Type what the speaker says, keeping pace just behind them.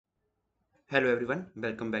Hello everyone,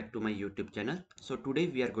 welcome back to my YouTube channel. So today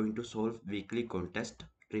we are going to solve weekly contest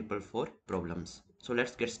 444 problems. So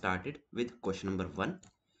let's get started with question number 1.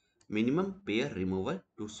 Minimum pair removal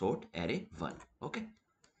to sort array 1. Okay.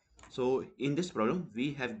 So in this problem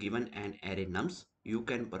we have given an array nums. You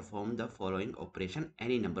can perform the following operation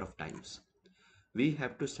any number of times. We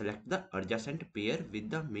have to select the adjacent pair with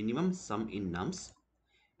the minimum sum in nums,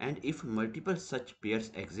 and if multiple such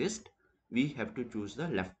pairs exist, we have to choose the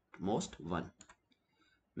leftmost one.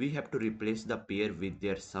 We have to replace the pair with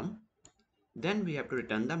their sum. Then we have to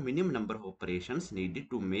return the minimum number of operations needed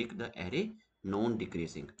to make the array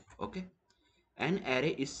non-decreasing. Okay. An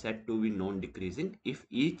array is said to be non-decreasing if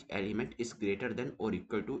each element is greater than or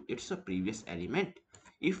equal to its previous element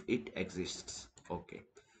if it exists. Okay.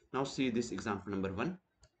 Now see this example number 1.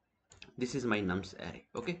 This is my nums array.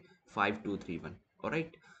 Okay. 5231.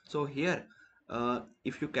 Alright. So here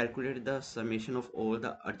if you calculate the summation of all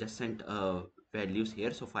the adjacent values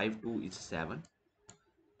here, so 52 is 7,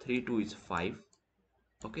 32 is 5,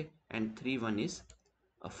 okay, and 31 is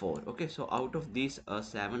 4. Okay, so out of these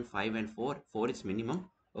 7, 5 and 4, 4 is minimum.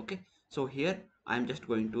 Okay, so here I'm just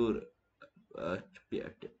going to uh,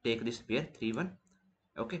 take this pair 3 1.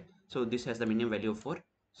 Okay, so this has the minimum value of 4.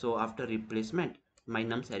 So after replacement my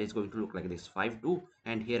nums array is going to look like this: 5 2,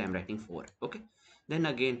 and here I'm writing 4. Okay, then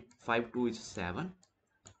again 5 2 is 7,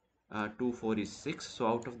 2 4 is 6. So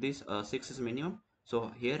out of this 6 is minimum,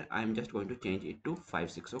 so here I'm just going to change it to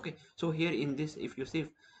 5 6. Okay, so here in this, if you see,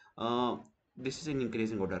 uh, this is in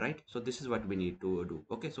increasing order, right? So this is what we need to do.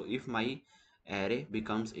 Okay, so if my array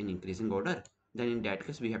becomes in increasing order, then in that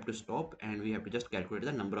case we have to stop and we have to just calculate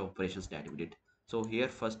the number of operations that we did. So here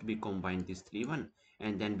first we combine this 3 1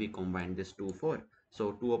 and then we combine this 2 4.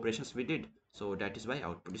 So two operations we did, so that is why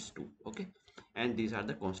output is 2. Okay, and these are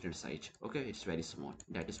the constant size. Okay, it's very small,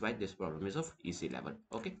 that is why this problem is of easy level.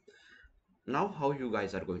 Okay, now how you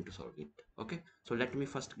guys are going to solve it? Okay, so let me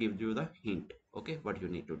first give you the hint. Okay, what you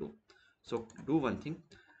need to do. So do one thing.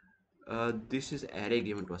 This is array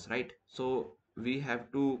given to us, right? So we have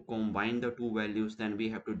to combine the two values, then we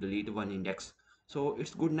have to delete one index. So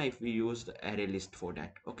it's good now if we use the array list for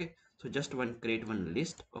that. Okay, so just create one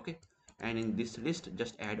list. Okay, and in this list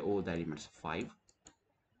just add all the elements: 5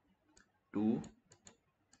 2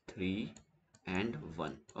 3 and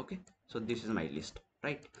 1. Okay, so this is my list,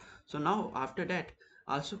 right? So now after that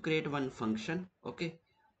also create one function. Okay,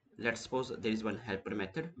 let's suppose there is one helper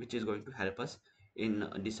method which is going to help us in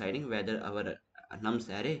deciding whether our nums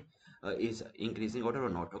array is increasing order or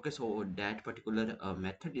not. Okay, so that particular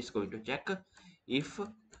method is going to check if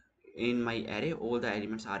in my array all the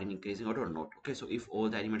elements are in increasing order or not. Okay, so if all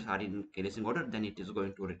the elements are in increasing order, then it is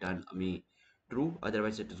going to return me true,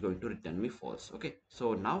 otherwise it is going to return me false. Okay,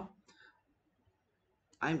 so now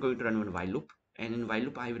I'm going to run one while loop, and in while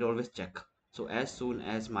loop I will always check. So as soon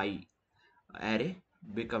as my array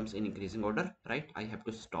becomes in increasing order, right, I have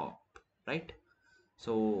to stop, right?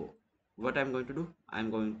 So what I'm going to do, I'm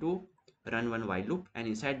going to run one while loop, and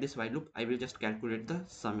inside this while loop I will just calculate the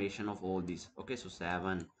summation of all these. Okay, so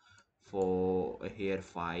 7 4 here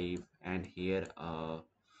 5 and here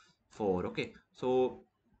 4. Okay, so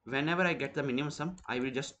whenever I get the minimum sum I will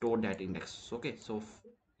just store that index. Okay, so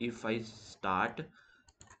if I start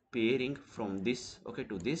pairing from this, okay,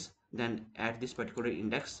 to this, then at this particular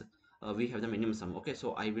index we have the minimum sum. Okay,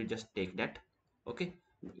 so I will just take that. Okay,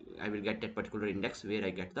 I will get that particular index where I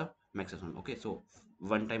get the maximum. Okay, so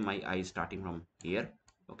one time my I is starting from here.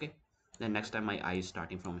 Okay, then next time my I is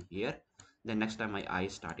starting from here, then next time my I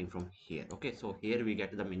is starting from here. Okay, so here we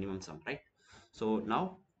get the minimum sum, right? So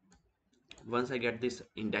now once I get this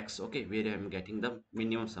index, okay, where I'm getting the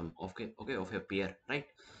minimum sum of, okay, of a pair, right?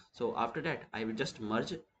 So after that I will just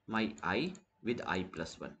merge my I with I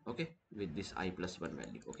plus 1. Okay, with this I plus 1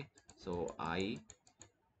 value. Okay, so I,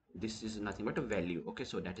 this is nothing but a value. Okay,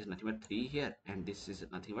 so that is nothing but 3 here, and this is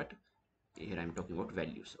nothing but, here I'm talking about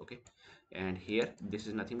values. Okay, and here this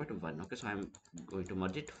is nothing but 1. Okay, so I'm going to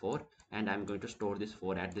merge it 4, and I'm going to store this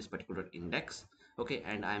 4 at this particular index. Okay,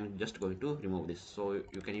 and I'm just going to remove this. So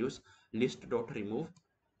you can use list dot remove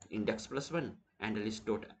index plus 1 and list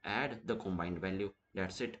dot add the combined value.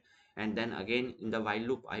 That's it. And then again in the while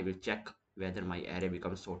loop I will check whether my array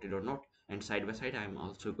becomes sorted or not, and side by side I'm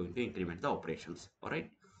also going to increment the operations. All right,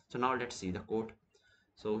 so now let's see the code.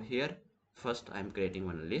 So here first I'm creating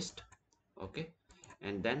one list. Okay,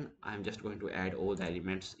 and then I'm just going to add all the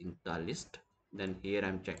elements in the list. Then here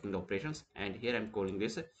I'm checking the operations, and here I'm calling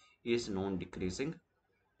this is non-decreasing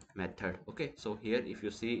method. Okay, so here if you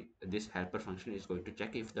see, this helper function is going to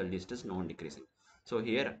check if the list is non-decreasing. So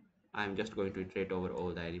here I'm just going to iterate over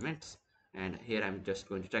all the elements, and here I'm just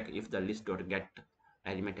going to check if the list dot get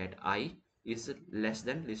element at I is less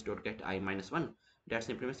than list.get I minus 1, that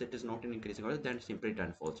simply means it is not in increasing order, then simply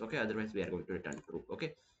return false. Okay, otherwise we are going to return true.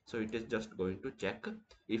 Okay, so it is just going to check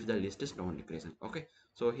if the list is non-decreasing. Okay,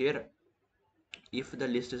 so here if the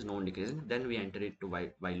list is non-decreasing, then we enter it to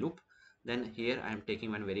while loop. Then here I am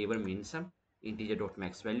taking one variable min sum integer dot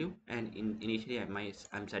max value, and initially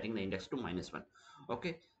I'm setting the index to -1.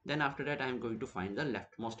 Okay, then after that I am going to find the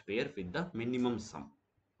leftmost pair with the minimum sum.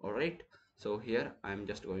 All right, so here I'm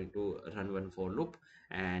just going to run one for loop,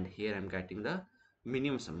 and here I'm getting the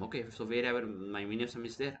minimum sum. Okay, so wherever my minimum sum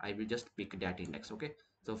is there, I will just pick that index. Okay,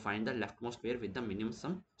 so find the leftmost pair with the minimum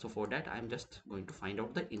sum. So for that I'm just going to find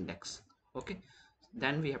out the index. Okay,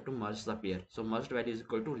 then we have to merge the pair. So merged value is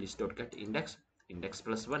equal to list.get index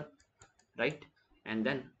plus 1, right? And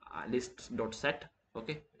then list dot set.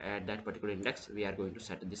 Okay, at that particular index we are going to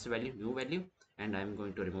set this value, new value, and I'm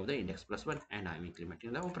going to remove the index plus 1, and I'm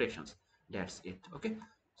implementing the operations. That's it. Okay,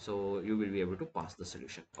 so you will be able to pass the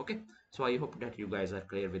solution. Okay, so I hope that you guys are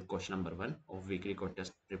clear with question number 1 of weekly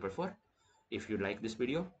contest 444. If you like this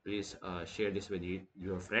video, please share this with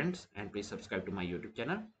your friends, and please subscribe to my YouTube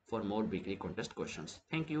channel for more weekly contest questions.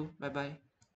 Thank you. Bye bye.